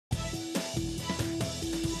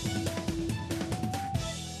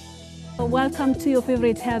Welcome to your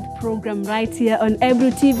favorite health program right here on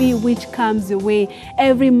Ebru TV, which comes your way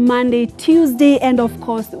every Monday, Tuesday, and of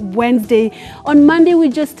course Wednesday. On Monday, we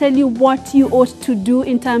just tell you what you ought to do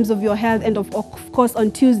in terms of your health, and of course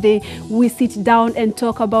on Tuesday, we sit down and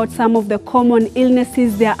talk about some of the common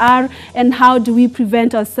illnesses there are and how do we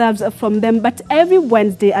prevent ourselves from them. But every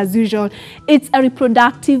Wednesday, as usual, it's a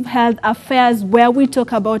reproductive health affairs where we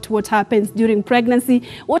talk about what happens during pregnancy,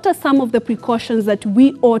 what are some of the precautions that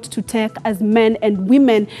we ought to take as men and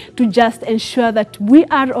women to just ensure that we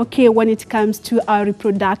are okay when it comes to our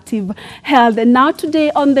reproductive health. And now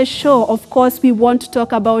today on the show, of course, we want to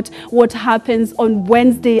talk about what happens on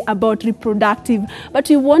Wednesday about reproductive, but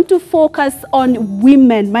we want to focus on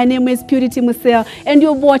women. My name is Purity Museo and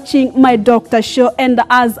you're watching my doctor show. And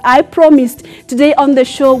as I promised, today on the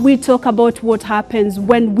show, we talk about what happens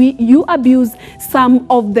when you abuse some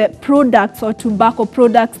of the products or tobacco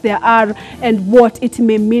products there are and what it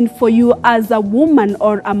may mean for you as a woman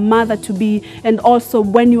or a mother to be, and also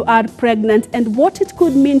when you are pregnant and what it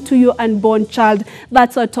could mean to your unborn child.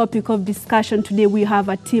 That's our topic of discussion today. We have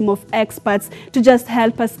a team of experts to just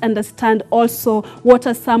help us understand also what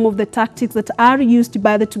are some of the tactics that are used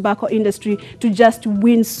by the tobacco industry to just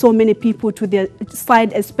win so many people to their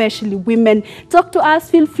side, especially women. Talk to us,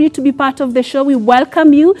 feel free to be part of the show. We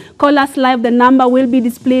welcome you. Call us live. The number will be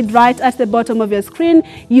displayed right at the bottom of your screen.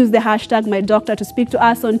 Use the hashtag #MyDoctor to speak to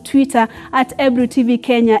us on Twitter at Ebru TV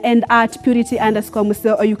Kenya and at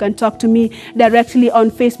Purity_Museo, or you can talk to me directly on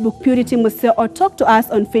Facebook, Purity Museo, or talk to us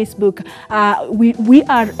on Facebook. We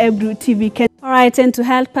are Ebru TV Kenya. All right, and to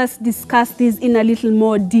help us discuss this in a little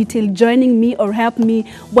more detail, joining me or help me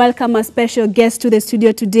welcome a special guest to the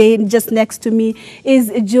studio today. Just next to me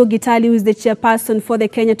is Gitali, who is the chairperson for the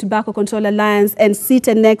Kenya Tobacco Control Alliance, and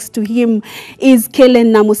seated next to him is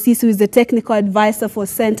Kellen Namusisi, who is the technical advisor for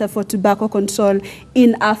Center for Tobacco Control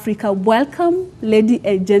in Africa. Welcome, ladies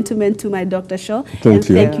and gentlemen, to my doctor show. Thank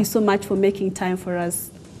you. Thank you so much for making time for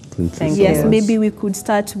us. Thank you. Yes, maybe we could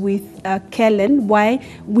start with Kellen, why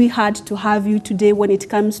we had to have you today when it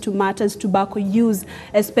comes to matters tobacco use,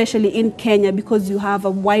 especially in Kenya, because you have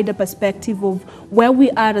a wider perspective of where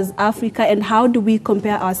we are as Africa and how do we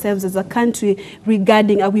compare ourselves as a country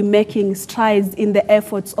regarding are we making strides in the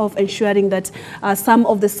efforts of ensuring that some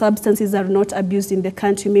of the substances are not abused in the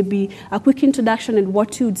country. Maybe a quick introduction and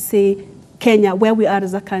what you would say, Kenya, where we are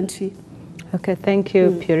as a country. Okay, thank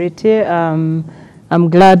you, Purity. I'm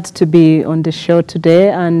glad to be on the show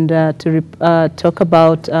today and to talk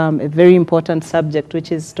about a very important subject,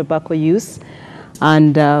 which is tobacco use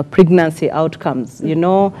and pregnancy outcomes. You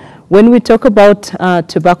know, when we talk about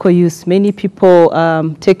tobacco use, many people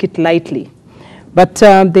take it lightly. But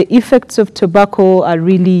the effects of tobacco are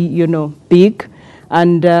really, you know, big.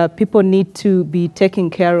 And people need to be taking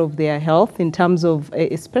care of their health in terms of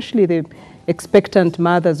especially the expectant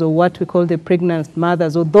mothers, or what we call the pregnant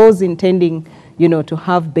mothers, or those intending, you know, to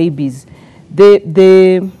have babies.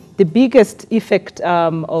 The biggest effect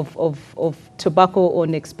of tobacco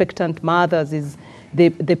on expectant mothers is the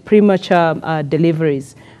premature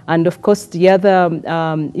deliveries. And of course, the other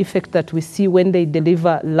effect that we see when they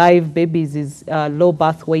deliver live babies is low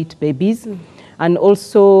birth weight babies. And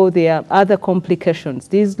also there are other complications.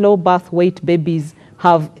 These low birth weight babies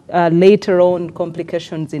have later on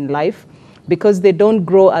complications in life, because they don't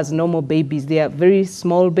grow as normal babies. They are very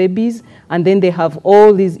small babies, and then they have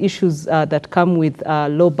all these issues that come with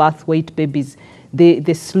low birth weight babies.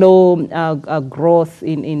 The slow growth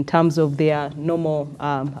in terms of their normal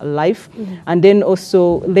life. And then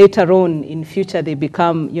also later on in future, they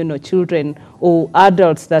become, you know, children or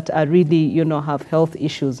adults that are really, you know, have health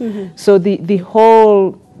issues. So the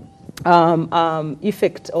whole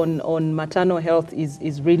effect on maternal health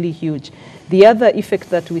is really huge. The other effect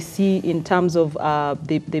that we see in terms of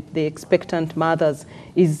the expectant mothers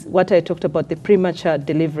is what I talked about, the premature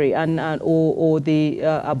delivery and or the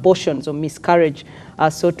abortions or miscarriage,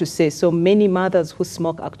 so to say. So many mothers who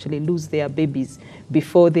smoke actually lose their babies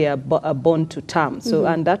before they are born to term. So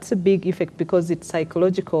and that's a big effect because it's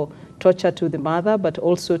psychological torture to the mother, but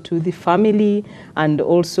also to the family and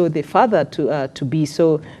also the father to be.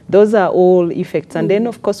 So those are all effects. And then,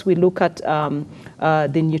 of course, we look at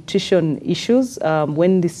the nutrition issues.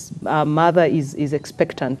 When this mother is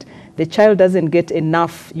expectant, the child doesn't get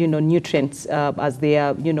enough, you know, nutrients as they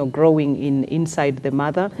are, you know, growing inside the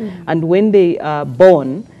mother. And when they are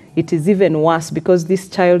born, it is even worse because this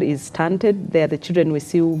child is stunted. They are the children we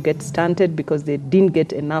see who get stunted because they didn't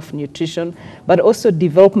get enough nutrition, but also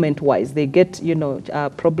development-wise, they get, you know,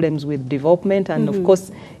 problems with development, and of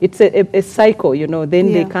course, it's a cycle, you know,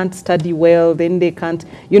 then they can't study well, then they can't,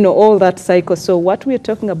 you know, all that cycle. So what we're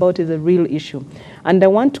talking about is a real issue. And I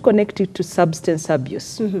want to connect it to substance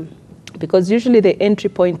abuse, because usually the entry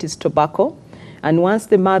point is tobacco, and once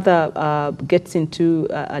the mother gets into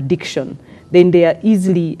addiction, then they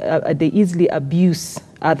easily abuse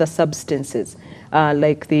other substances,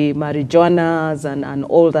 like the marijuanas and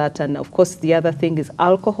all that. And of course, the other thing is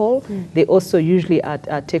alcohol. They also usually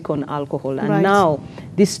take on alcohol. And now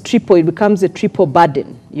this it becomes a triple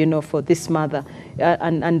burden, you know, for this mother.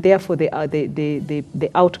 And therefore, the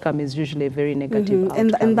outcome is usually a very negative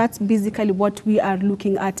outcome. And that's basically what we are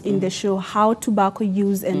looking at in the show, how tobacco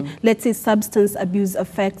use and, let's say, substance abuse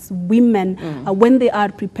affects women when they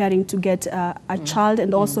are preparing to get a child,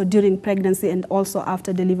 and also during pregnancy and also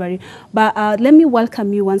after delivery. But let me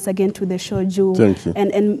welcome you once again to the show, Joe. Thank you.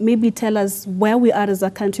 And maybe tell us where we are as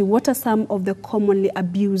a country. What are some of the commonly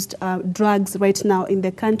abused drugs right now in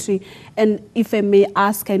the country? And if I may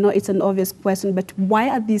ask, I know it's an obvious question, but why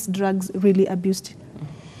are these drugs really abused?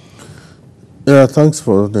 Yeah, thanks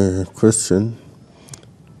for the question.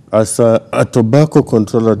 As a tobacco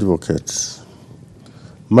control advocate,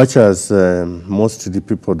 much as most of the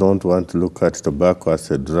people don't want to look at tobacco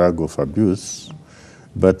as a drug of abuse,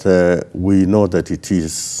 but we know that it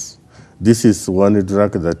is. This is one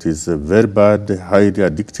drug that is very bad, highly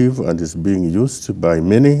addictive, and is being used by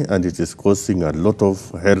many, and it is causing a lot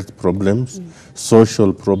of health problems,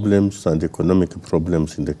 social problems, and economic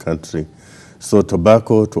problems in the country. So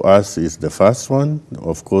tobacco to us is the first one.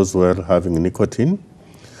 Of course, we're having nicotine.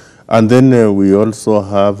 And then we also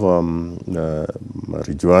have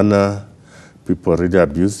marijuana. People really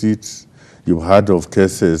abuse it. You've heard of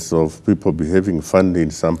cases of people behaving funny in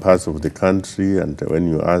some parts of the country, and when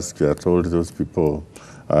you ask, you are told those people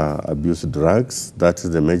abuse drugs. That is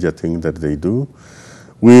the major thing that they do.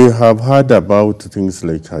 We have heard about things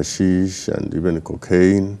like hashish and even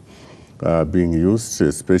cocaine being used,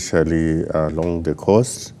 especially along the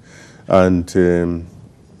coast, and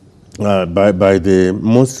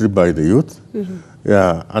mostly by the youth.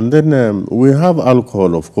 Yeah, and then we have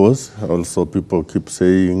alcohol, of course. Also, people keep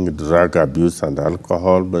saying drug abuse and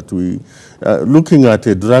alcohol, but we looking at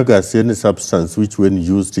a drug as any substance which, when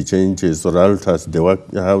used, changes or alters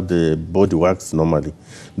how the body works normally.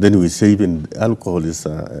 Then we say even alcohol is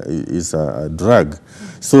a drug.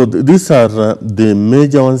 So these are the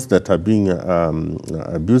major ones that are being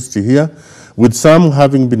abused here, with some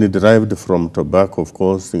having been derived from tobacco, of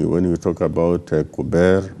course. When you talk about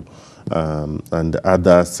Kuber, and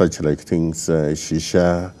other such like things,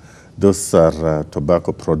 shisha, those are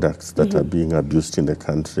tobacco products that are being abused in the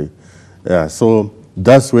country. Yeah, so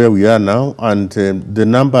that's where we are now, and the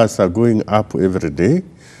numbers are going up every day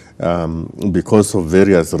because of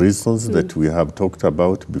various reasons that we have talked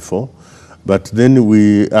about before. But then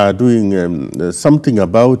we are doing something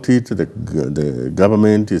about it. The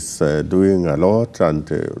government is doing a lot, and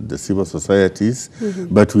the civil societies.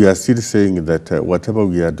 But we are still saying that whatever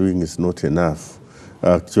we are doing is not enough,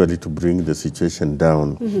 actually, to bring the situation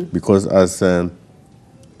down. Because as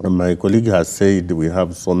my colleague has said, we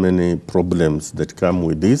have so many problems that come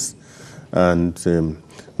with this. And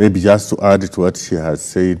maybe just to add to what she has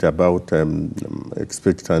said about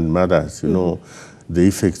expectant mothers, you know, the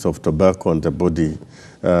effects of tobacco on the body,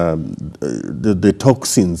 the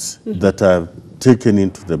toxins that are taken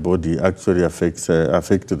into the body actually affect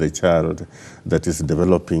the child that is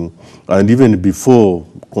developing. And even before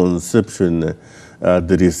conception,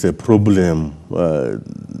 there is a problem.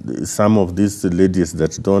 Some of these ladies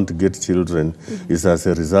that don't get children is as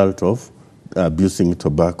a result of abusing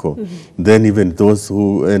tobacco. Then even those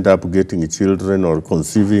who end up getting children or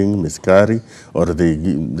conceiving, miscarry, or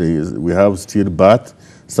we have stillbirth,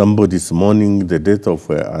 somebody's mourning the death of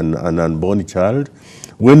an unborn child,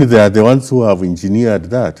 when they are the ones who have engineered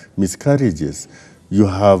that, miscarriages, you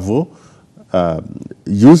have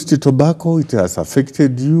used tobacco, it has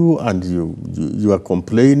affected you, and you are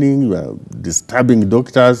complaining, you are disturbing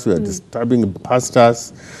doctors, you are disturbing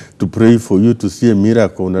pastors to pray for you to see a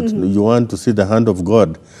miracle, that you want to see the hand of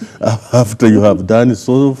God after you have done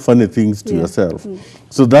so funny things to yourself.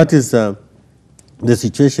 So that is the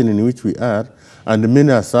situation in which we are. And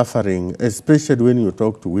many are suffering, especially when you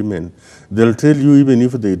talk to women. They'll tell you even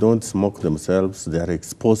if they don't smoke themselves, they are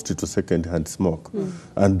exposed to second-hand smoke.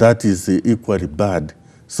 And that is equally bad.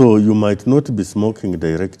 So you might not be smoking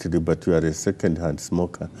directly, but you are a second-hand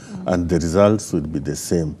smoker, and the results will be the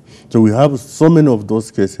same. So we have so many of those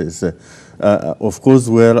cases. Of course,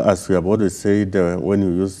 well, as we have always said, when you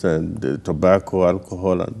use the tobacco,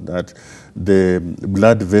 alcohol, and that, the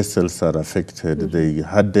blood vessels are affected. They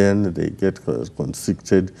harden, they get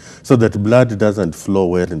constricted, so that blood doesn't flow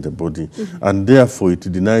well in the body. And therefore,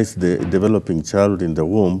 it denies the developing child in the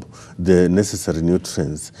womb the necessary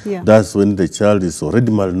nutrients. Yeah. That's when the child is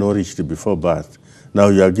already malnourished before birth. Now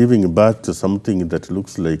you are giving birth to something that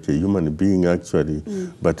looks like a human being actually,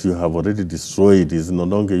 but you have already destroyed. It's no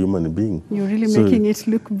longer a human being. You're really making it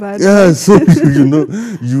look bad. Yeah, right? so you know,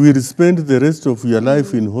 you will spend the rest of your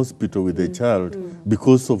life in hospital with a child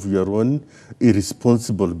because of your own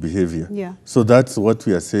irresponsible behavior. Yeah. So that's what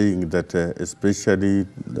we are saying, that especially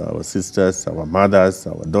our sisters, our mothers,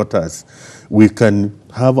 our daughters, we can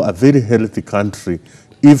have a very healthy country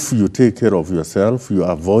if you take care of yourself, you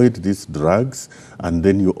avoid these drugs, and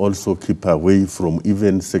then you also keep away from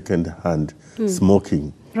even second-hand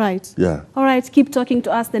smoking. Right. Yeah. All right, keep talking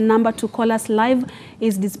to us. The number to call us live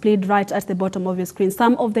is displayed right at the bottom of your screen.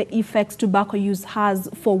 Some of the effects tobacco use has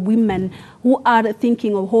for women who are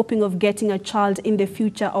thinking or hoping of getting a child in the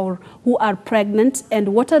future, or who are pregnant,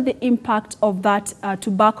 and what are the impact of that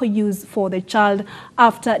tobacco use for the child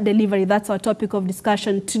after delivery. That's our topic of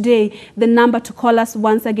discussion today. The number to call us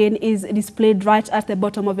once again is displayed right at the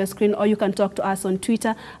bottom of your screen, or you can talk to us on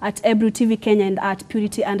Twitter at EbruTV Kenya and at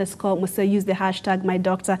Purity_Musa. Use the hashtag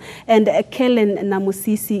 #MyDoctor. And Kellen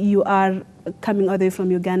Namusisi, you are coming all the way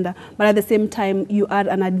from Uganda, but at the same time you are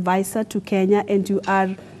an advisor to Kenya, and you are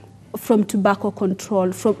from tobacco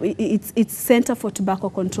control, from it's Center for Tobacco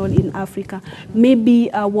Control in Africa. Maybe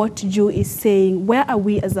what Joe is saying, where are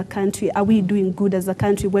we as a country? Are we doing good as a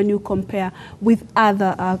country when you compare with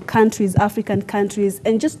other countries, African countries?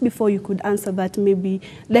 And just before you could answer that, maybe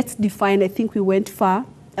let's define, I think we went far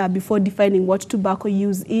before defining what tobacco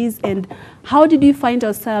use is, and how did you find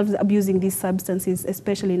ourselves abusing these substances,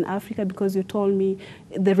 especially in Africa, because you told me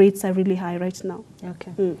the rates are really high right now.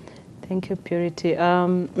 Okay. Thank you, Purity.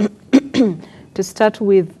 To start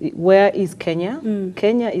with, where is Kenya?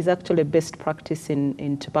 Kenya is actually best practice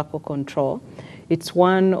in tobacco control. It's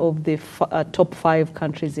one of the top 5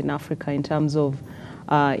 countries in Africa in terms of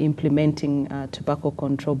implementing tobacco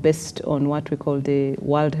control based on what we call the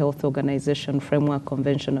World Health Organization Framework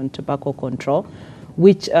Convention on Tobacco Control,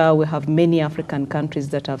 which we have many African countries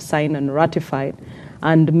that have signed and ratified.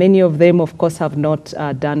 And many of them, of course, have not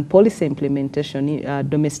done policy implementation,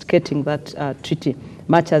 domesticating that treaty,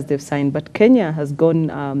 much as they've signed. But Kenya has gone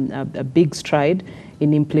a big stride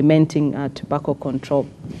in implementing tobacco control.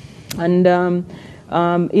 And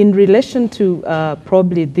in relation to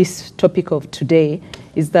probably this topic of today,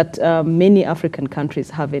 is that many African countries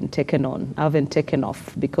haven't taken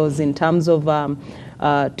off, because in terms of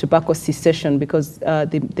tobacco cessation, because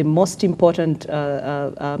the most important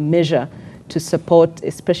measure to support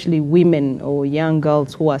especially women or young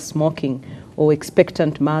girls who are smoking or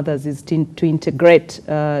expectant mothers is to integrate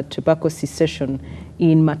tobacco cessation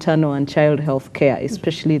in maternal and child health care,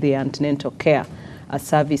 especially the antenatal care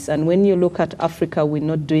service. And when you look at Africa, we're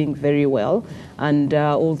not doing very well. And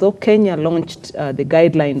although Kenya launched the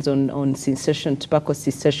guidelines on cessation, tobacco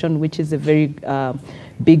cessation, which is a very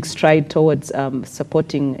big stride towards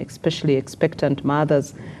supporting especially expectant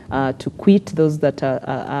mothers to quit those that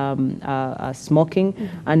are smoking.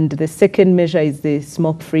 And the second measure is the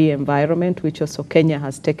smoke-free environment, which also Kenya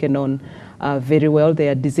has taken on very well. They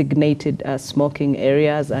are designated smoking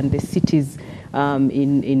areas, and the cities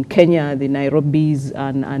in Kenya, the Nairobis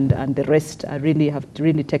and the rest have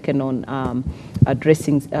really taken on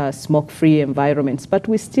addressing smoke-free environments. But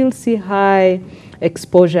we still see high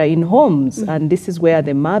exposure in homes, and this is where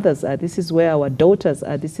the mothers are, this is where our daughters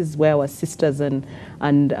are, this is where our sisters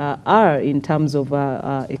are in terms of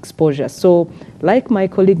exposure. So, like my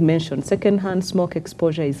colleague mentioned, second-hand smoke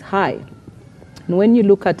exposure is high. And when you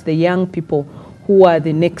look at the young people who are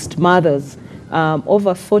the next mothers,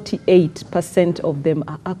 over 48% of them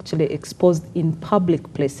are actually exposed in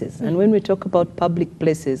public places. And when we talk about public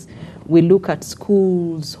places, we look at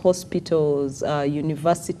schools, hospitals,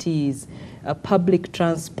 universities, public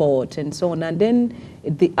transport, and so on. And then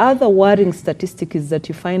the other worrying statistic is that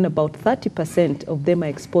you find about 30% of them are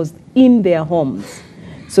exposed in their homes.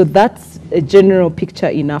 So that's a general picture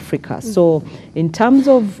in Africa. So in terms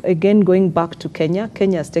of, again, going back to Kenya,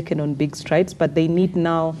 Kenya has taken on big strides, but they need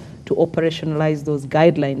now to operationalize those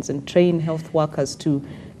guidelines and train health workers to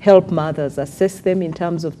help mothers, assess them in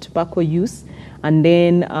terms of tobacco use, and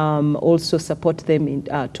then also support them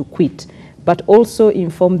to quit. But also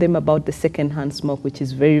inform them about the second-hand smoke, which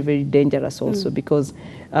is very, very dangerous also, because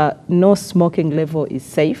no smoking level is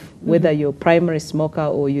safe. Whether you're a primary smoker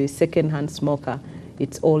or you're a second-hand smoker,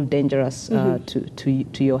 it's all dangerous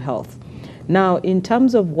to your health. Now, in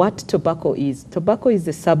terms of what tobacco is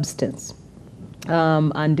a substance,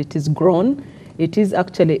 and it is grown. It is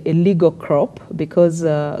actually a legal crop because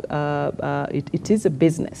it is a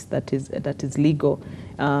business that is legal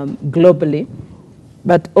globally,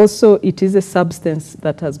 but also it is a substance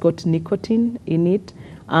that has got nicotine in it,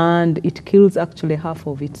 and it kills actually half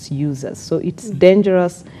of its users. So it's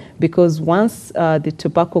dangerous because once the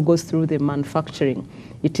tobacco goes through the manufacturing,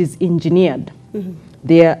 it is engineered.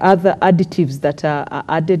 There are other additives that are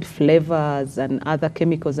added, flavors and other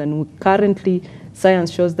chemicals, and currently science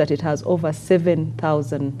shows that it has over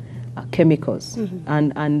 7,000 chemicals,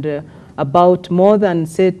 and about more than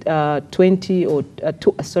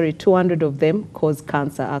 200 of them cause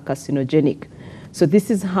cancer, are carcinogenic. So this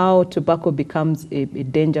is how tobacco becomes a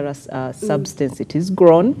dangerous substance. It is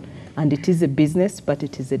grown and it is a business, but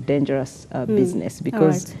it is a dangerous business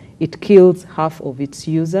because it kills half of its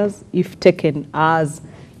users if taken as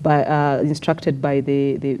by instructed by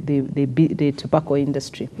the tobacco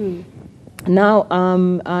industry. Now,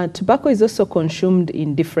 tobacco is also consumed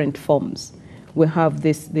in different forms. We have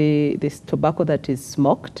this tobacco that is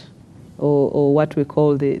smoked, or what we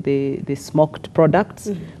call the smoked products,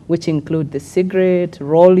 which include the cigarette,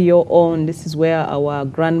 roll your own. This is where our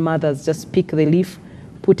grandmothers just pick the leaf,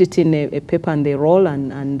 put it in a paper and they roll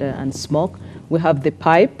and smoke. We have the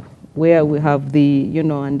pipe, where we have the,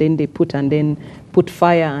 and then they put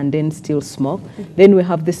fire and then still smoke. Then we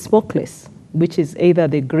have the smokeless, which is either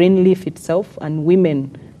the green leaf itself, and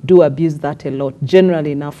women do abuse that a lot,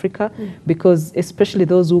 generally in Africa, because especially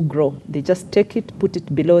those who grow, they just take it, put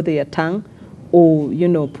it below their tongue, or,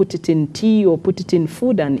 put it in tea or put it in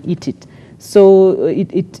food and eat it. So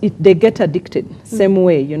they get addicted, same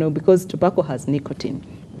way, because tobacco has nicotine.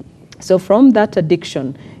 So from that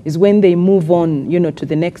addiction is when they move on, to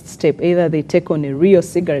the next step. Either they take on a real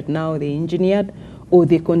cigarette, now they engineered, or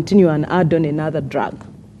they continue and add on another drug.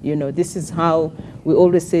 This is how we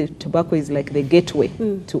always say tobacco is like the gateway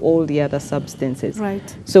to all the other substances.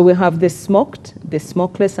 Right. So we have the smoked, the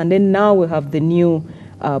smokeless, and then now we have the new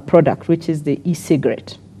product, which is the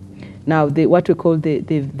e-cigarette. Now, what we call the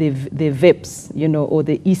vapes, or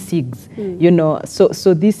the e-cigs,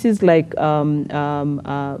 So this is like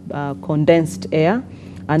condensed air,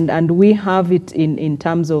 and we have it in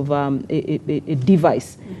terms of a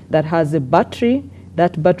device that has a battery.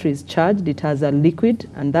 That battery is charged. It has a liquid,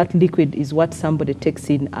 and that liquid is what somebody takes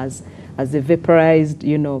in as a vaporized,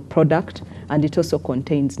 product, and it also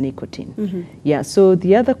contains nicotine. Yeah. So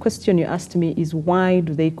the other question you asked me is, why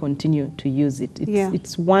do they continue to use it?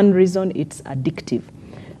 It's one reason. It's addictive.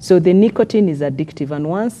 So the nicotine is addictive, and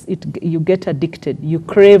once you get addicted, you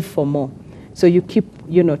crave for more. So you keep,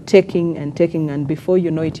 taking, and before you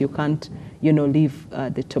know it, you can't, leave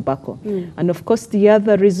the tobacco. And of course, the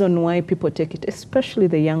other reason why people take it, especially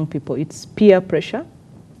the young people, it's peer pressure.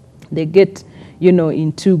 They get,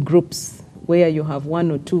 into groups where you have one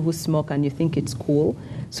or two who smoke and you think it's cool.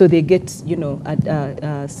 So they get,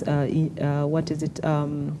 what is it?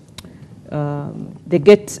 They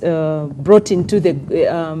get brought into the,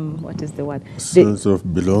 what is the word? Sense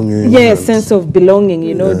of belonging. Yeah, sense of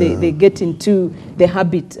belonging. They get into the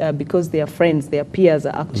habit because their friends, their peers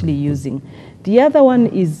are actually using. The other one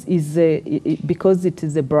is because it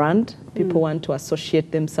is a brand, people want to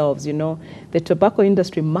associate themselves, The tobacco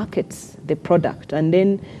industry markets the product, and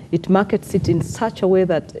then it markets it in such a way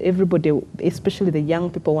that everybody, especially the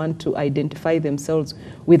young people, want to identify themselves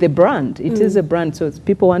with a brand. It is a brand, so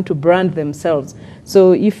people want to brand themselves.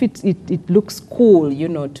 So if it looks cool,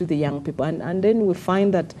 to the young people, and then we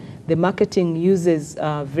find that the marketing uses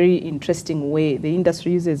a very interesting way, the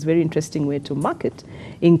industry uses a very interesting way to market,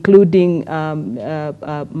 including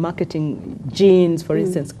marketing jeans, for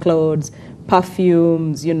instance, clothes,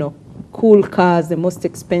 perfumes, cool cars, the most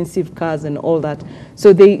expensive cars and all that.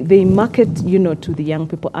 So they market, to the young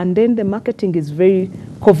people. And then the marketing is very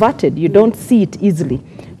coveted. You don't see it easily.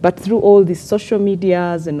 But through all these social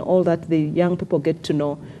medias and all that, the young people get to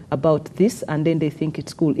know about this, and then they think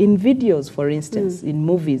it's cool. In videos, for instance, in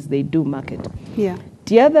movies, they do market. Yeah.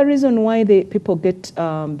 The other reason why people get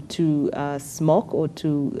to smoke or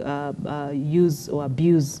to use or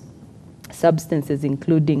abuse substances,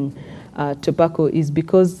 including tobacco, is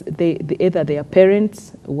because either their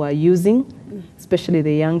parents were using, especially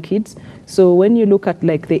the young kids. So when you look at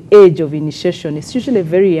like the age of initiation, it's usually a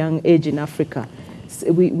very young age in Africa.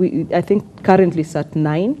 I think currently it's at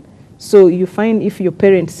 9. So you find if your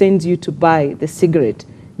parent sends you to buy the cigarette,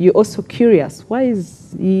 you're also curious, why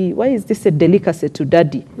is this a delicacy to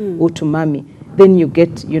daddy or to mommy? Then you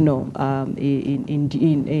get,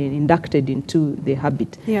 inducted into the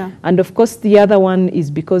habit. Yeah. And of course, the other one is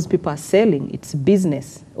because people are selling. It's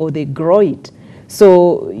business or they grow it.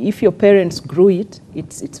 So if your parents grew it,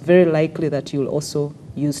 it's very likely that you'll also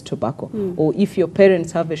use tobacco. Or if your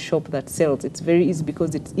parents have a shop that sells, it's very easy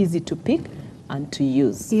because it's easy to pick and to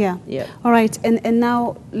use. Yeah. All right. And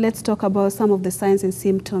now let's talk about some of the signs and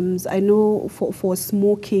symptoms. I know for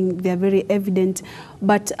smoking, they're very evident.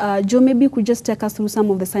 But Joe, maybe you could just take us through some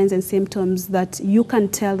of the signs and symptoms that you can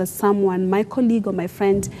tell that someone, my colleague or my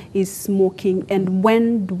friend, is smoking. And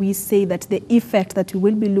when do we say that the effect that we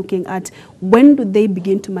will be looking at, when do they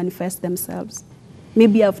begin to manifest themselves?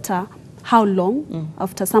 Maybe after how long?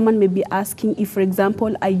 After someone may be asking if, for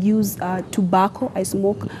example, I use tobacco, I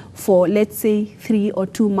smoke for, let's say, 3 or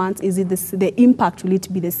 2 months, is it the impact, will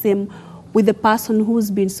it be the same with the person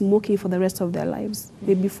who's been smoking for the rest of their lives,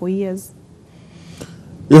 maybe for years?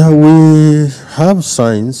 Yeah, we have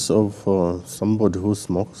signs of somebody who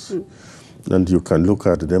smokes, and you can look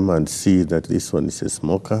at them and see that this one is a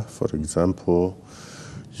smoker. For example,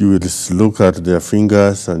 you will look at their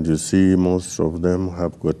fingers and you see most of them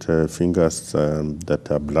have got fingers that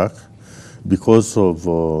are black because of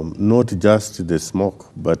not just the smoke,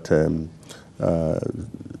 but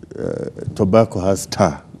tobacco has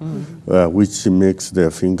tar, which makes their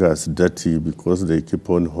fingers dirty because they keep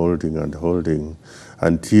on holding and holding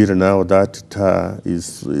until now that tar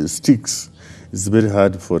sticks. It's very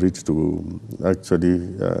hard for it to actually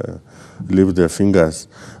leave their fingers.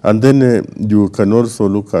 And then you can also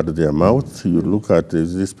look at their mouth. You look at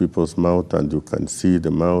these people's mouth and you can see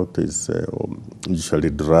the mouth is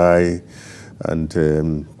usually dry,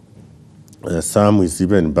 and some is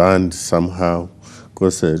even burned somehow,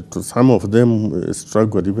 because some of them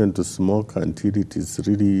struggle even to smoke until it is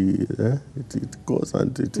really, it goes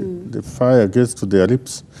and the fire gets to their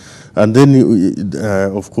lips. And then,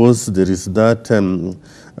 of course, there is that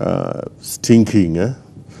stinking.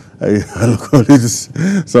 I'll call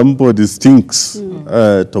it, somebody stinks.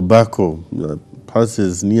 Tobacco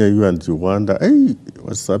passes near you and you wonder, hey,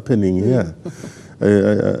 what's happening here?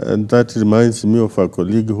 And that reminds me of a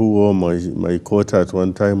colleague who wore my coat at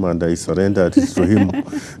one time, and I surrendered to him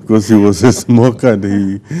because he was a smoker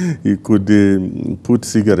and he could put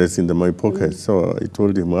cigarettes in my pocket. So I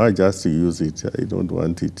told him, I just use it. I don't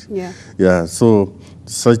want it. Yeah. So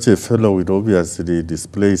such a fellow would obviously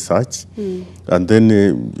display such. And then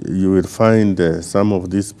you will find some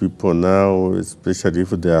of these people now, especially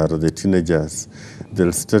if they are the teenagers,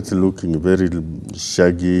 they'll start looking very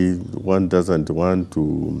shaggy. One doesn't want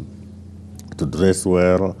to dress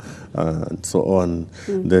well, and so on.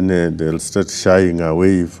 Then they'll start shying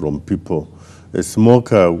away from people. A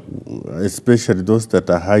smoker, especially those that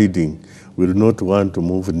are hiding, will not want to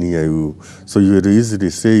move near you. So you will easily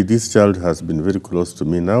say, this child has been very close to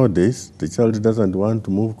me. Nowadays, the child doesn't want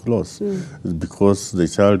to move close because the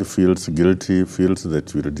child feels guilty, feels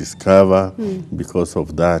that you will discover because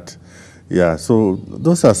of that. Yeah, so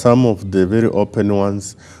those are some of the very open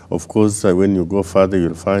ones. Of course, when you go further,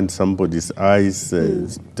 you'll find somebody's eyes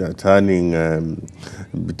turning a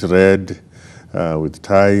bit red. With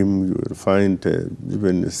time, you will find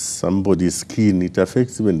even somebody's skin. It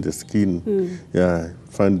affects even the skin. Yeah,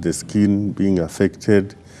 find the skin being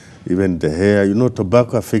affected, even the hair. You know,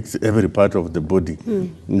 tobacco affects every part of the body.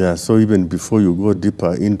 Yeah, so even before you go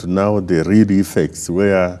deeper into now the real effects,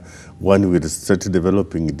 where one will start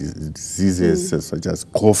developing diseases such as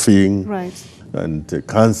coughing and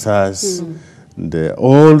cancers.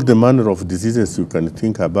 All the manner of diseases you can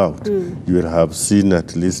think about, you will have seen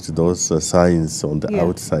at least those signs on the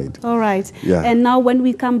outside. All right. Yeah. And now when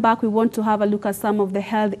we come back, we want to have a look at some of the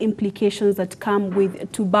health implications that come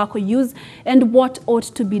with tobacco use and what ought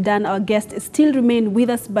to be done. Our guests still remain with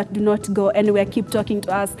us, but do not go anywhere. Keep talking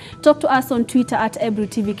to us. Talk to us on Twitter at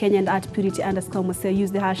EbruTV Kenya and at Purity_Mose.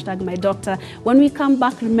 Use the hashtag #MyDoctor. When we come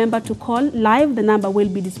back, remember to call live. The number will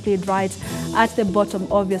be displayed right at the bottom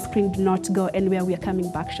of your screen. Do not go anywhere. We are coming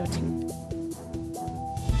back shortly.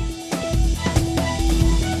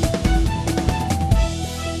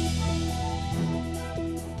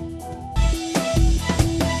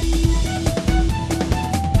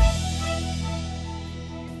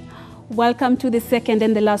 Welcome to the second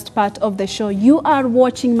and the last part of the show. You are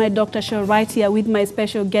watching My Doctor Show right here with my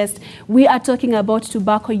special guest. We are talking about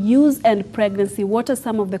tobacco use and pregnancy. What are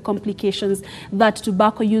some of the complications that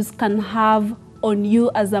tobacco use can have on you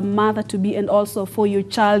as a mother-to-be and also for your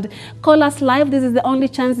child. Call us live. This is the only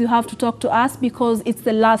chance you have to talk to us because it's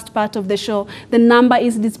the last part of the show. The number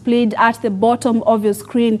is displayed at the bottom of your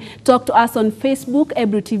screen. Talk to us on Facebook,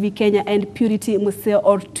 Ebru TV Kenya, and Purity Museo,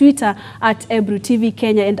 or Twitter at Ebru TV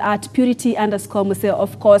Kenya and at Purity_Museo.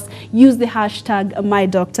 Of course, use the hashtag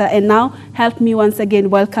 #MyDoctor. And now, help me once again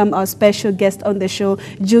welcome our special guest on the show,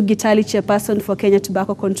 Gitali, chairperson for Kenya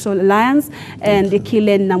Tobacco Control Alliance, and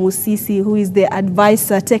Kellen Namusisi, who is the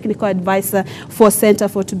advisor, technical advisor for Center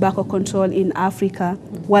for Tobacco Control in Africa.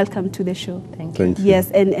 Welcome to the show. Thank you. Yes,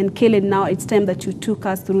 and Kellen, now it's time that you took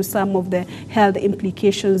us through some of the health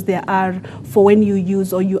implications there are for when you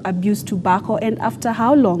use or you abuse tobacco, and after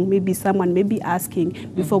how long, maybe someone may be asking,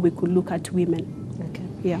 before we could look at women. Okay.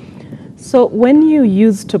 Yeah. So when you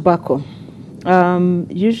use tobacco,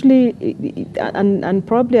 usually, and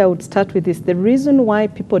probably I would start with this, the reason why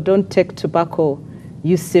people don't take tobacco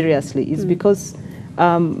use seriously is because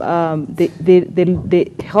the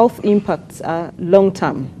health impacts are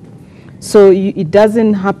long-term. So it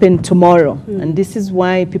doesn't happen tomorrow. And this is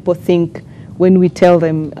why people think when we tell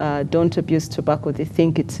them don't abuse tobacco, they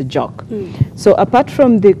think it's a joke. So apart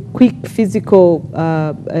from the quick physical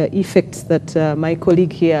effects that my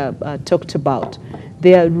colleague here talked about,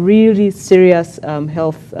 there are really serious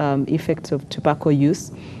health effects of tobacco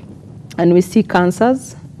use. And we see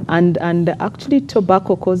cancers. And actually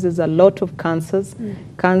tobacco causes a lot of cancers,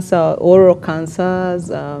 oral cancers,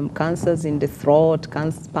 cancers in the throat,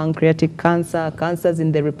 pancreatic cancer, cancers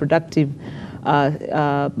in the reproductive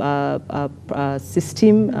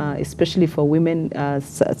system, especially for women,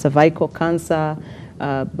 cervical cancer,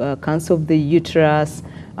 cancer of the uterus,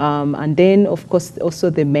 and then of course also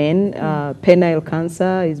the men, penile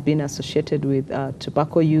cancer is being associated with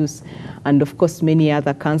tobacco use, and of course many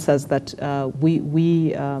other cancers that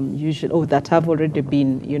we usually, that have already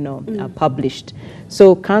been, published.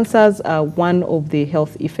 So cancers are one of the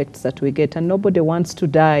health effects that we get, and nobody wants to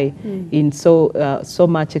die in so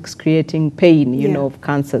much excruciating pain, of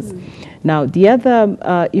cancers. Now the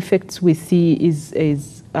other effects we see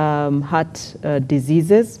is heart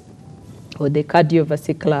diseases, or the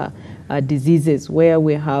cardiovascular diseases, where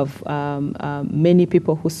we have many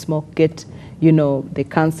people who smoke get, the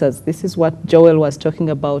cancers. This is what Joel was talking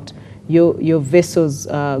about, your vessels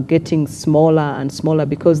getting smaller and smaller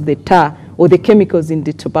because the tar or the chemicals in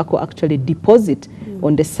the tobacco actually deposit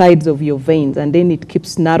on the sides of your veins, and then it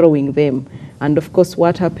keeps narrowing them. And of course,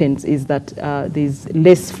 what happens is that there's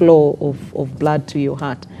less flow of blood to your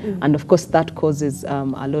heart. And of course, that causes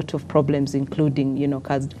a lot of problems, including,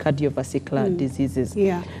 cardiovascular diseases.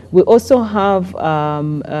 Yeah. We also have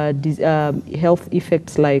health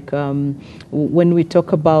effects like when we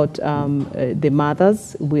talk about the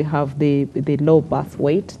mothers, we have the low birth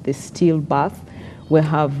weight, the stillbirth. We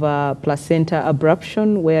have placenta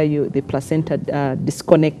abruption, where the placenta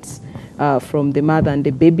disconnects from the mother and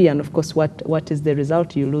the baby, and of course what is the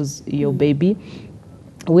result? You lose your baby.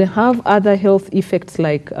 We have other health effects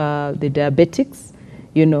like the diabetics.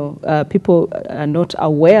 People are not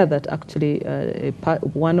aware that actually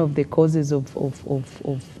one of the causes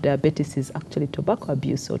of diabetes is actually tobacco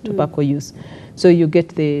abuse or tobacco use. So you get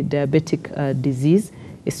the diabetic disease,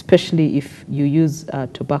 especially if you use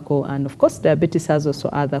tobacco, and of course diabetes has also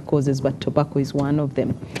other causes, but tobacco is one of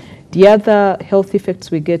them. The other health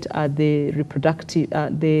effects we get are the reproductive,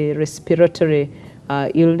 the respiratory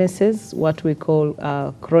illnesses, what we call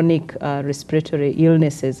chronic respiratory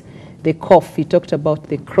illnesses. The cough, we talked about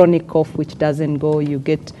the chronic cough which doesn't go. You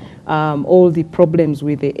get all the problems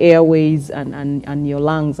with the airways and your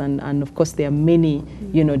lungs, and of course there are many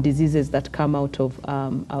diseases that come out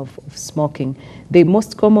of smoking. The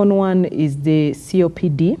most common one is the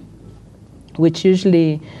COPD, which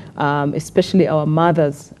usually, especially our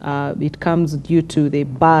mothers, it comes due to the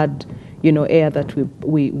bad air that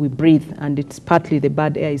we breathe, and it's partly, the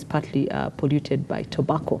bad air is partly polluted by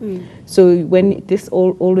tobacco. So when this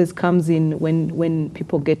always comes in when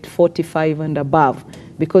people get 45 and above,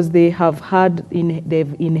 because they have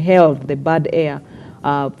they've inhaled the bad air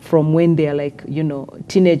from when they are like,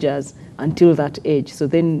 teenagers until that age. So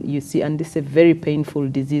then you see, and this is a very painful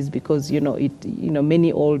disease because,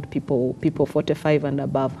 many old people 45 and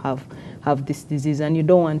above have this disease, and you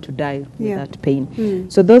don't want to die with that pain.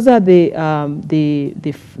 So those are the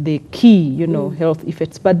key, health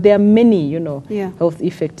effects. But there are many, health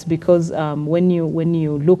effects, because when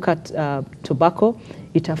you look at tobacco,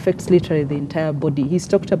 it affects literally the entire body. He's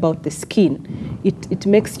talked about the skin. It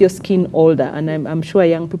makes your skin older, and I'm sure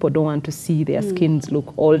young people don't want to see their skins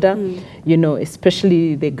look older, you know,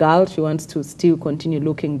 especially the girl. She wants to still continue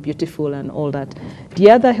looking beautiful and all that. The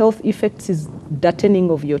other health effects is dirtening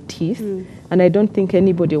of your teeth, and I don't think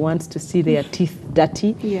anybody wants to see their teeth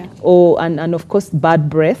dirty. Yeah. And of course, bad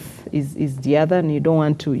breath is the other, and you don't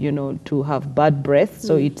want to, you know, to have bad breath.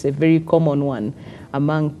 So it's a very common one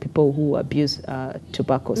among people who abuse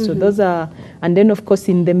tobacco. So those are, and then of course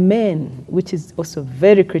in the men, which is also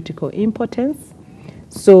very critical, impotence.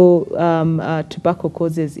 So tobacco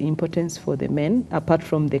causes impotence for the men. Apart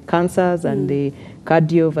from the cancers and the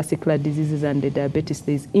cardiovascular diseases and the diabetes,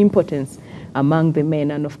 there's impotence among the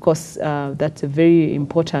men. And of course, that's a very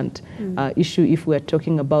important issue if we're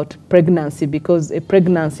talking about pregnancy, because a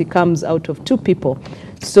pregnancy comes out of two people.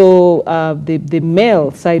 So the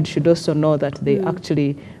male side should also know that they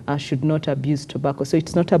actually should not abuse tobacco. So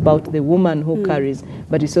it's not about the woman who carries,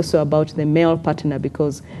 but it's also about the male partner,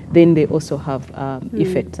 because then they also have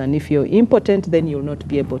effects. And if you're impotent, then you'll not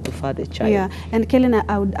be able to father a child. Yeah, and Kellen,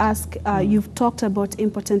 I would ask, you've talked about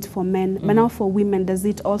impotence for men, but now for women, does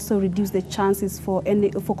it also reduce the chances for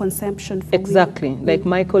conception for Exactly. women? Like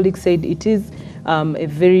my colleague said, it is a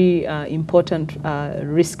very important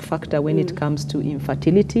risk factor when it comes to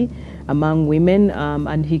infertility among women,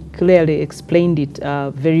 and he clearly explained it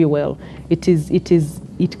very well.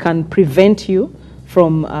 It can prevent you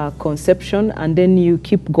from conception, and then you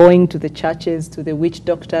keep going to the churches, to the witch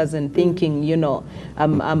doctors, and thinking, you know,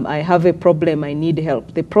 I have a problem, I need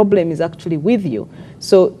help. The problem is actually with you.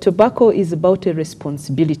 So tobacco is about a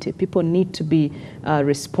responsibility. People need to be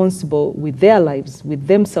responsible with their lives, with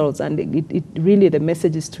themselves, and it really, the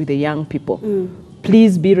message is to the young people.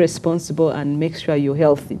 Please be responsible and make sure you're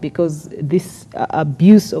healthy, because this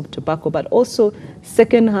abuse of tobacco, but also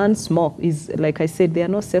secondhand smoke is, like I said, there are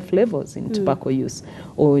no safe levels in tobacco use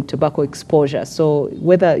or in tobacco exposure. So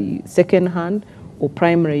whether secondhand or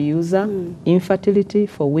primary user, infertility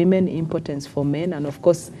for women, impotence for men, and of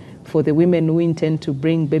course, for the women who intend to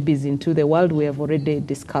bring babies into the world, we have already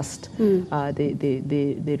discussed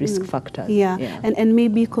the risk factors. Yeah. And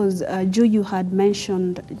maybe because Joe, you had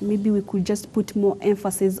mentioned, maybe we could just put more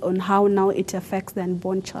emphasis on how now it affects the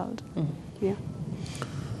unborn child. Yeah.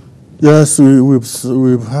 Yes,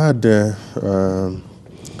 we've had the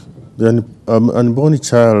unborn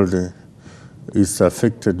child is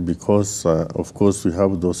affected because, of course, we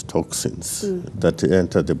have those toxins that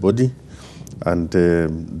enter the body, and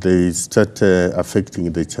they start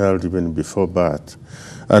affecting the child even before birth.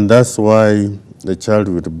 And that's why the child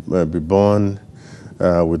will be born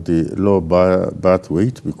with the low birth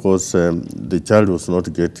weight, because the child was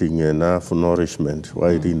not getting enough nourishment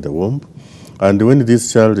while in the womb. And when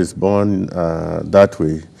this child is born that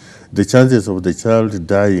way, the chances of the child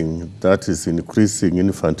dying, that is increasing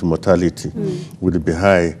infant mortality, will be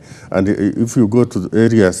high. And if you go to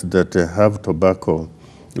areas that have tobacco,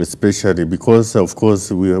 especially, because of course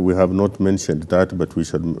we have not mentioned that, but we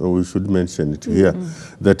should mention it here,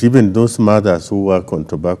 that even those mothers who work on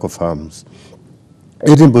tobacco farms,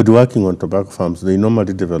 anybody working on tobacco farms, they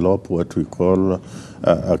normally develop what we call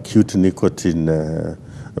acute nicotine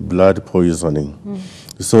blood poisoning.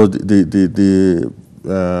 So the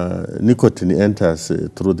nicotine enters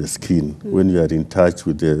through the skin when you are in touch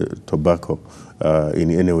with the tobacco in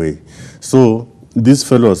any way. So these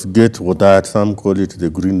fellows get that, some call it the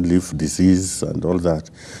green leaf disease and all that.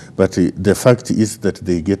 But the fact is that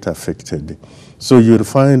they get affected. So you'll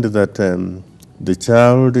find that the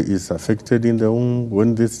child is affected in the womb.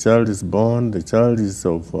 When this child is born, the child is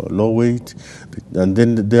of low weight, and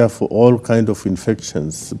then therefore all kind of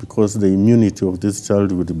infections, because the immunity of this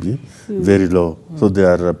child would be very low. So they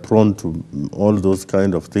are prone to all those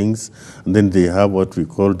kind of things. And then they have what we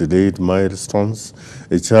call delayed milestones.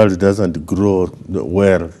 A child doesn't grow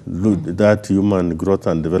well. That human growth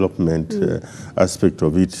and development aspect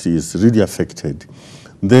of it is really affected.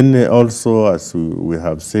 Then also, as we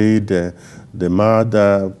have said, the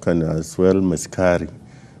mother can as well miscarry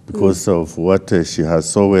because of what she has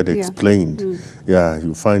so well explained. Yeah,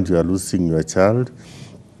 you find you are losing your child.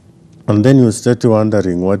 And then you start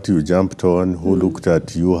wondering what you jumped on, who looked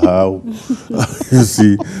at you, how. You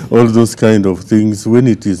see, all those kind of things, when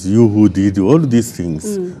it is you who did all these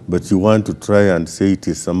things, but you want to try and say it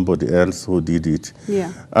is somebody else who did it.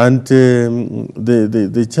 Yeah. And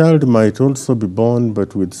the child might also be born,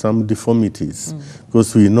 but with some deformities,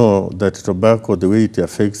 because we know that tobacco, the way it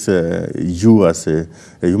affects you as a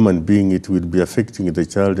human being, it will be affecting the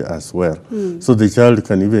child as well. So the child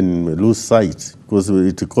can even lose sight because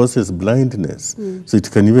it causes blindness. So it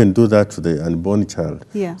can even do that to the unborn child.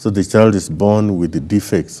 Yeah. So the child is born with the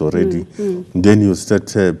defects already. Then you start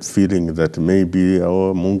feeling that maybe,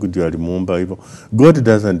 oh, Mungu ndio alimuumba hivyo. God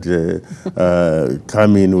doesn't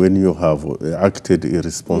come in when you have acted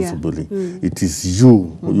irresponsibly. It is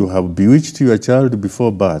you. You have bewitched your child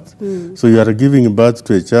before birth. So you are giving birth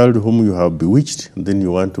to a child whom you have bewitched. Then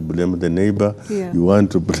you want to blame the neighbor. You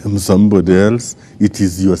want to blame somebody else. It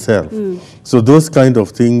is yourself. So those kind of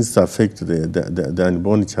things affect the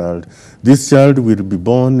unborn child. This child will be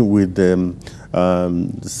born with some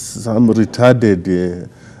retarded,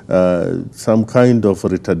 some kind of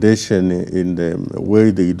retardation in the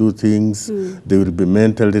way they do things. They will be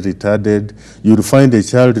mentally retarded. You will find a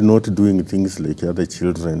child not doing things like other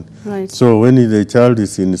children. Right. So when the child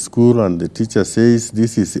is in school and the teacher says,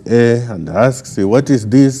 this is A, and asks, what is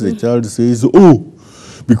this? The child says, oh.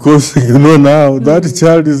 Because, you know, now that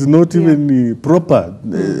child is not even proper.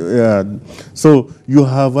 So you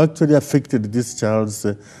have actually affected this child's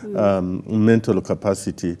mental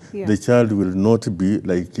capacity. The child will not be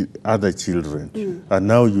like other children. And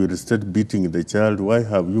now you will start beating the child. Why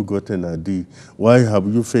have you gotten a D? Why have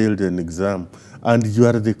you failed an exam? And you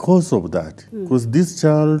are the cause of that. Because this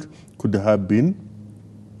child could have been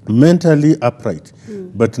mentally upright.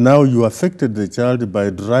 But now you affected the child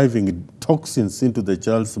by driving toxins into the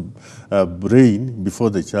child's brain before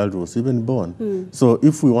the child was even born. So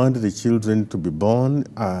if we want the children to be born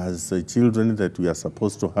as children that we are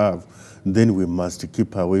supposed to have, then we must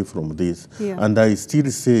keep away from this. And I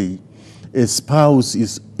still say a spouse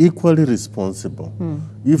is equally responsible.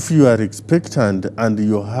 If you are expectant and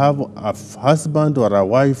you have a husband or a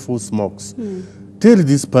wife who smokes, tell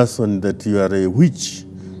this person that you are a witch.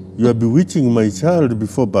 You are bewitching my child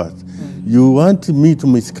before birth. You want me to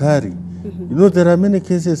miscarry. You know, there are many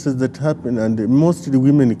cases that happen, and mostly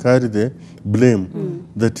women carry the blame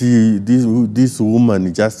that this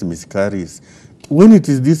woman just miscarries. When it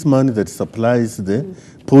is this man that supplies the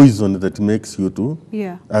poison that makes you to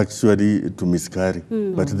actually to miscarry.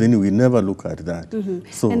 But then we never look at that.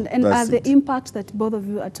 So and are the impacts that both of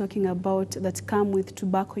you are talking about that come with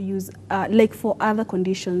tobacco use, like for other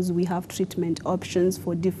conditions, we have treatment options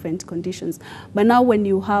for different conditions. But now when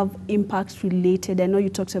you have impacts related, I know you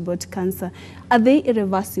talked about cancer, are they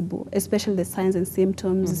irreversible, especially the signs and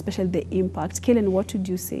symptoms, especially the impact? Kellen, what would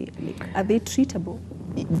you say? Like, are they treatable?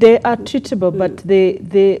 They are treatable, but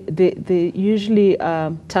they usually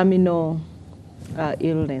terminal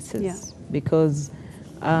illnesses, because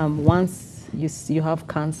once you have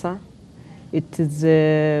cancer, it is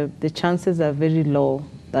the chances are very low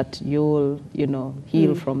that you will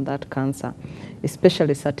heal from that cancer,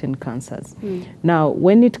 especially certain cancers. Now,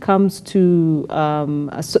 when it comes to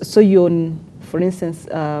so you're, for instance,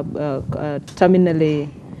 you're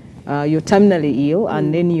terminally ill,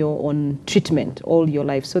 and then you're on treatment all your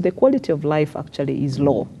life. So the quality of life actually is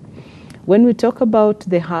low. When we talk about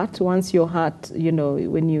the heart, once your heart,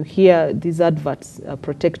 when you hear these adverts,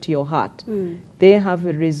 protect your heart, they have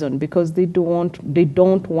a reason, because they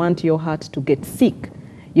don't want your heart to get sick.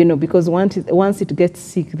 Because once it gets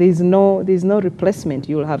sick, there's no replacement.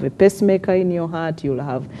 You'll have a pacemaker in your heart. You'll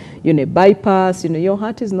have bypass. Your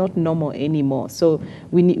heart is not normal anymore. So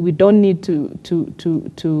we don't need to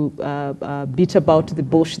beat about the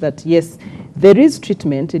bush that yes, there is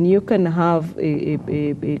treatment and you can have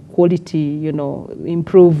a quality,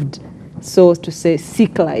 improved, so to say,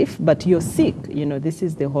 sick life, but you're sick. This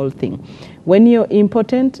is the whole thing. When you're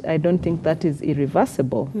impotent, I don't think that is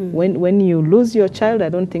irreversible. When you lose your child, I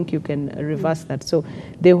don't think you can reverse that. So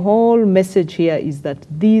the whole message here is that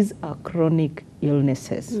these are chronic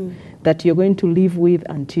illnesses that you're going to live with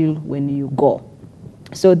until when you go.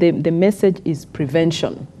 So the message is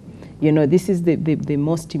prevention. This is the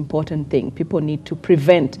most important thing. People need to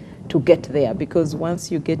prevent to get there, because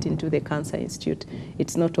once you get into the Cancer Institute,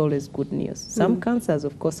 it's not always good news. Some cancers,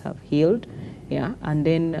 of course, have healed, and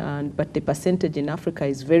then, but the percentage in Africa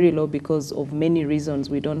is very low because of many reasons.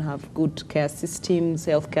 We don't have good care systems,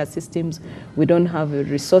 healthcare systems. We don't have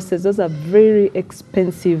resources. Those are very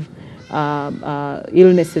expensive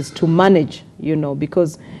illnesses to manage,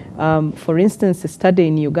 because, for instance, a study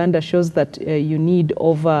in Uganda shows that you need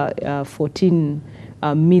over 14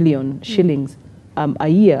 million shillings a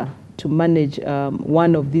year to manage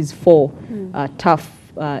one of these four tough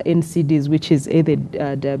NCDs, which is either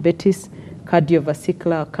diabetes,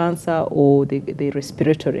 cardiovascular cancer, or the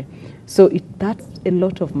respiratory. So that's a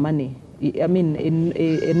lot of money I mean,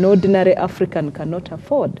 an ordinary African cannot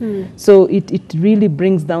afford. So it really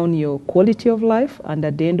brings down your quality of life, and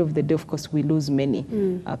at the end of the day, of course, we lose many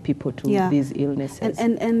people to these illnesses.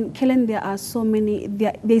 And Kellen, there are so many,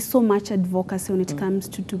 there's so much advocacy when it comes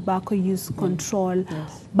to tobacco use control,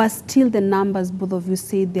 but still the numbers, both of you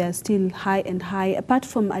say, they are still high and high. Apart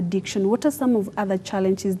from addiction, what are some of other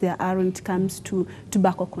challenges there are when it comes to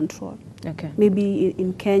tobacco control? Okay. Maybe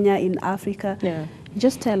in Kenya, in Africa. Yeah.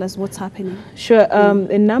 Just tell us what's happening. Sure.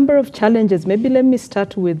 A number of challenges. Maybe let me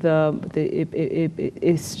start with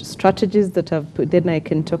the strategies that I've put, then I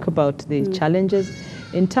can talk about the challenges.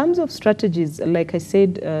 In terms of strategies, like I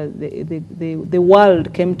said, the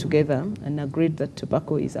world came together and agreed that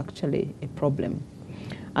tobacco is actually a problem.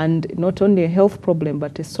 And not only a health problem,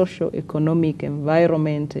 but a socio-economic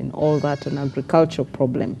environment and all that, an agricultural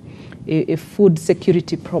problem, a food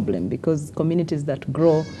security problem, because communities that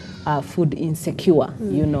grow are food insecure,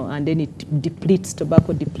 you know, and then it depletes,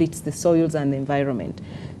 tobacco depletes the soils and the environment.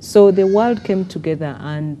 So the world came together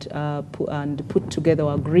and put together,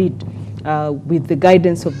 or agreed with the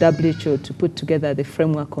guidance of WHO to put together the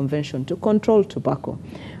Framework Convention to control tobacco.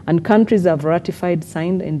 And countries have ratified,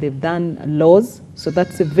 signed, and they've done laws. So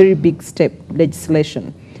that's a very big step,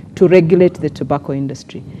 legislation, to regulate the tobacco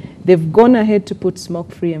industry. They've gone ahead to put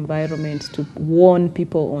smoke-free environments, to warn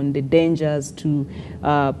people on the dangers, to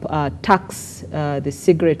tax the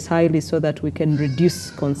cigarettes highly so that we can reduce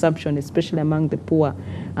consumption, especially among the poor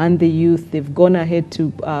and the youth. They've gone ahead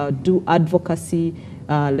to do advocacy,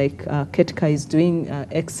 like KETCA is doing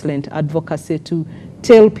excellent advocacy to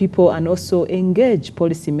tell people and also engage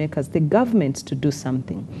policymakers, the governments, to do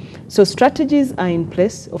something. So strategies are in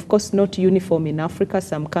place, of course not uniform in Africa.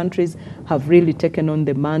 Some countries have really taken on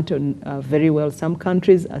the mantle very well. Some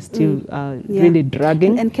countries are still really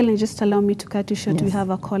dragging. And Kellen, just allow me to cut you short. Yes. We have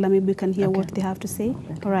a caller, maybe we can hear what they have to say.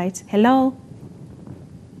 Okay. All right, hello?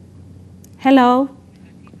 Hello?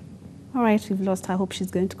 All right, we've lost her. I hope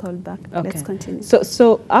she's going to call back. Okay. Let's continue.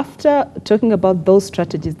 So after talking about those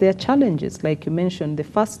strategies, there are challenges, like you mentioned. The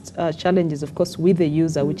first challenge is, of course, with the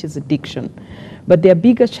user, which is addiction. But there are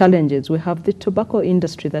bigger challenges. We have the tobacco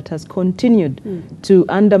industry that has continued to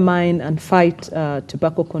undermine and fight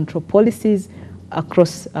tobacco control policies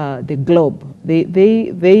across the globe.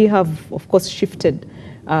 They have, of course, shifted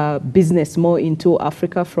business more into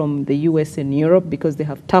Africa from the US and Europe, because they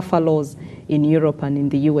have tougher laws in Europe and in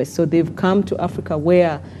the US. So they've come to Africa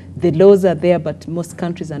where the laws are there, but most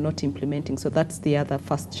countries are not implementing. So that's the other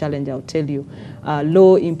first challenge, I'll tell you.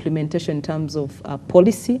 Law implementation in terms of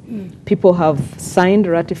policy. People have signed,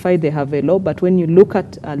 ratified, they have a law, but when you look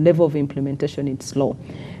at level of implementation, it's low.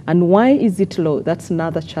 And why is it low? That's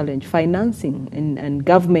another challenge. Financing and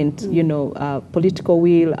government, you know, political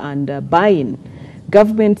will and buy-in.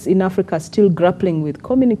 Governments in Africa are still grappling with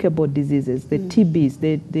communicable diseases, the TBs,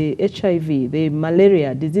 the HIV, the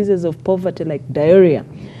malaria, diseases of poverty like diarrhea.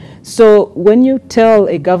 So when you tell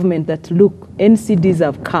a government that, look, NCDs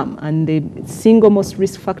have come and the single most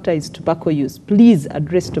risk factor is tobacco use, please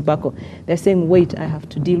address tobacco, they're saying, wait, I have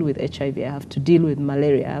to deal with HIV, I have to deal with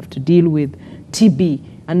malaria, I have to deal with TB,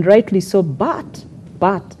 and rightly so, but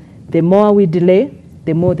the more we delay,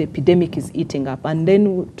 the more the epidemic is eating up. And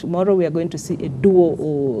then tomorrow we are going to see a dual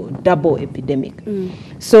or double epidemic.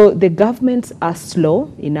 So the governments are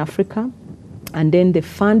slow in Africa, and then the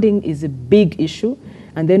funding is a big issue.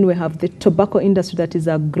 And then we have the tobacco industry that is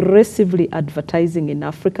aggressively advertising in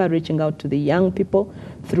Africa, reaching out to the young people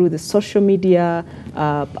through the social media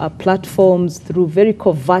platforms, through very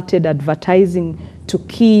coveted advertising to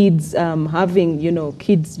kids, having, you know,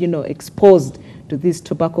 kids, you know, exposed to these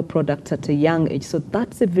tobacco products at a young age. So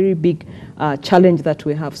that's a very big challenge that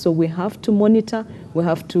we have. So we have to monitor, we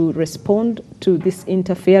have to respond to this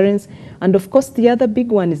interference. And of course, the other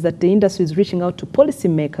big one is that the industry is reaching out to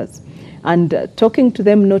policymakers and talking to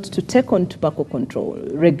them not to take on tobacco control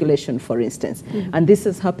regulation, for instance. And this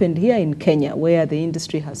has happened here in Kenya, where the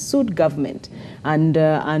industry has sued government, and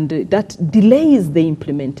that delays the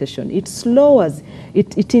implementation. It slows,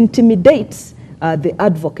 it intimidates the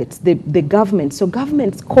advocates, the government. So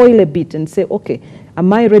governments coil a bit and say, okay,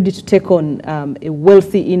 am I ready to take on a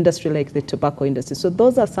wealthy industry like the tobacco industry? So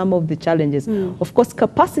those are some of the challenges. Of course,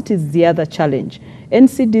 capacity is the other challenge.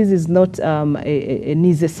 NCDs is not an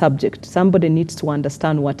easy subject. Somebody needs to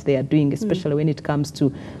understand what they are doing, especially when it comes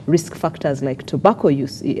to risk factors like tobacco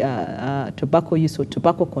use or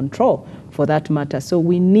tobacco control, for that matter. So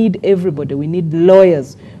we need everybody. We need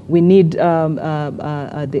lawyers. We need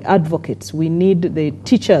the advocates. We need the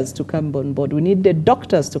teachers to come on board. We need the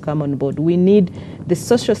doctors to come on board. We need the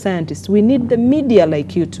social scientists. We need the media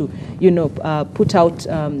like you to, put out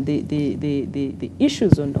the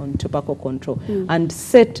issues on tobacco control and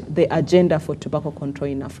set the agenda for tobacco control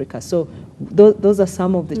in Africa. So those are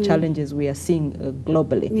some of the challenges we are seeing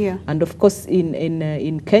globally. Yeah. And of course,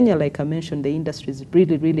 in Kenya, like I mentioned, the industry is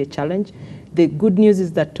really, really a challenge. The good news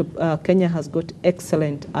is that Kenya has got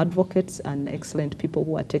excellent advocates and excellent people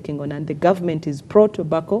who are taking on, and the government is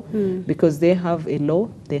pro-tobacco because they have a law,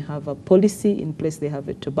 they have a policy in place, they have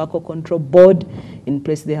a tobacco control board in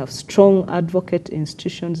place, they have strong advocate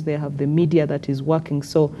institutions, they have the media that is working.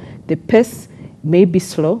 So the pace may be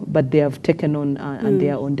slow, but they have taken on and they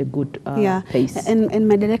are on the good pace. And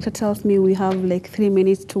my director tells me we have like 3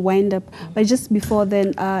 minutes to wind up. But just before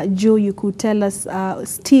then, Joe, you could tell us,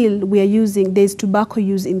 still we are using, there's tobacco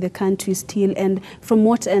use in the country still, and from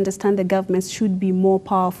what I understand, the government should be more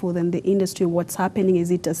powerful than the industry. What's happening is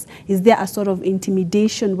is there a sort of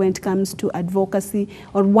intimidation when it comes to advocacy,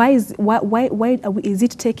 or why is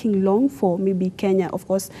it taking long for maybe Kenya? Of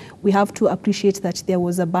course, we have to appreciate that there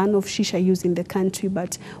was a ban of shisha use in the country,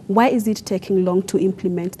 but why is it taking long to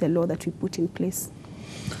implement the law that we put in place?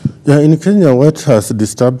 Yeah, in Kenya, what has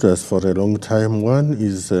disturbed us for a long time, one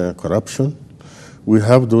is corruption. We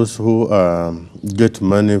have those who get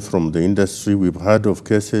money from the industry. We've heard of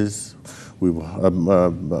cases by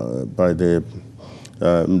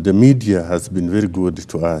the media has been very good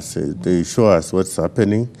to us. They show us what's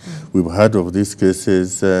happening. We've heard of these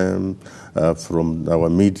cases from our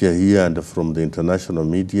media here and from the international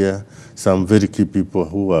media, some very key people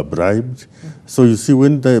who are bribed. So you see,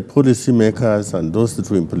 when the policymakers and those that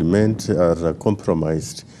we implement are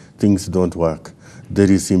compromised, things don't work. There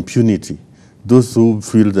is impunity. Those who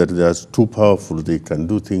feel that they are too powerful, they can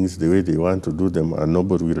do things the way they want to do them and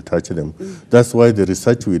nobody will touch them. That's why the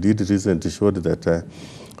research we did recently showed that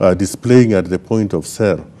displaying at the point of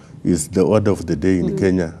sale is the order of the day in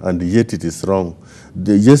Kenya, and yet it is wrong.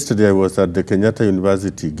 Yesterday I was at the Kenyatta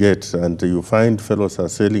University gate, and you find fellows are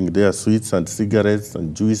selling their sweets and cigarettes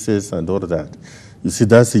and juices and all that. You see,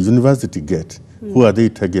 that's a university gate. Who are they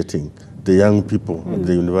targeting? The young people at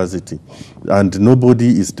the university. And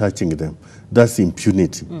nobody is touching them. That's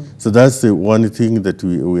impunity. So that's the one thing that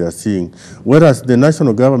we are seeing. Whereas the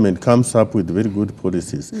national government comes up with very good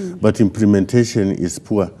policies, but implementation is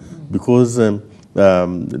poor because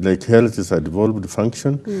like health is a devolved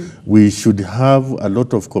function. We should have a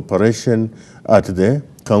lot of cooperation at the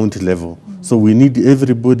county level. So we need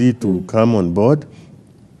everybody to come on board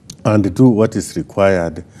and do what is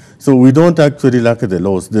required. So we don't actually lack the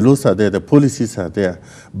laws. The laws are there, the policies are there,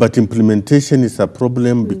 but implementation is a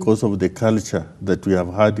problem because of the culture that we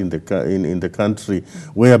have had in the country,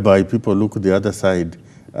 whereby people look the other side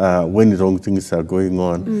when wrong things are going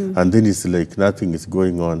on, and then it's like nothing is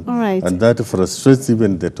going on. All right. And that frustrates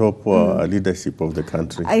even the top leadership of the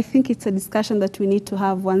country. I think it's a discussion that we need to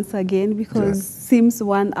have once again, because seems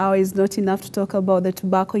 1 hour is not enough to talk about the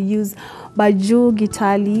tobacco use. But Joe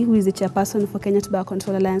Gitali, who is the chairperson for Kenya Tobacco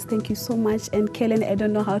Control Alliance, thank you so much. And Kellen, I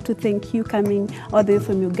don't know how to thank you, coming all the way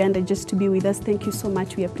from Uganda just to be with us. Thank you so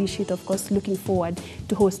much. We appreciate, of course, looking forward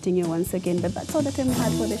to hosting you once again. But that's all the time we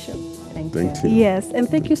had for the show. Thank you. Yes, and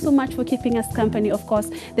thank you so much for keeping us company. Of course,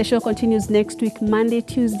 the show continues next week, Monday,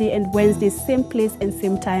 Tuesday, and Wednesday, same place and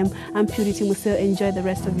same time. I'm Purity Museo. Enjoy the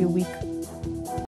rest of your week.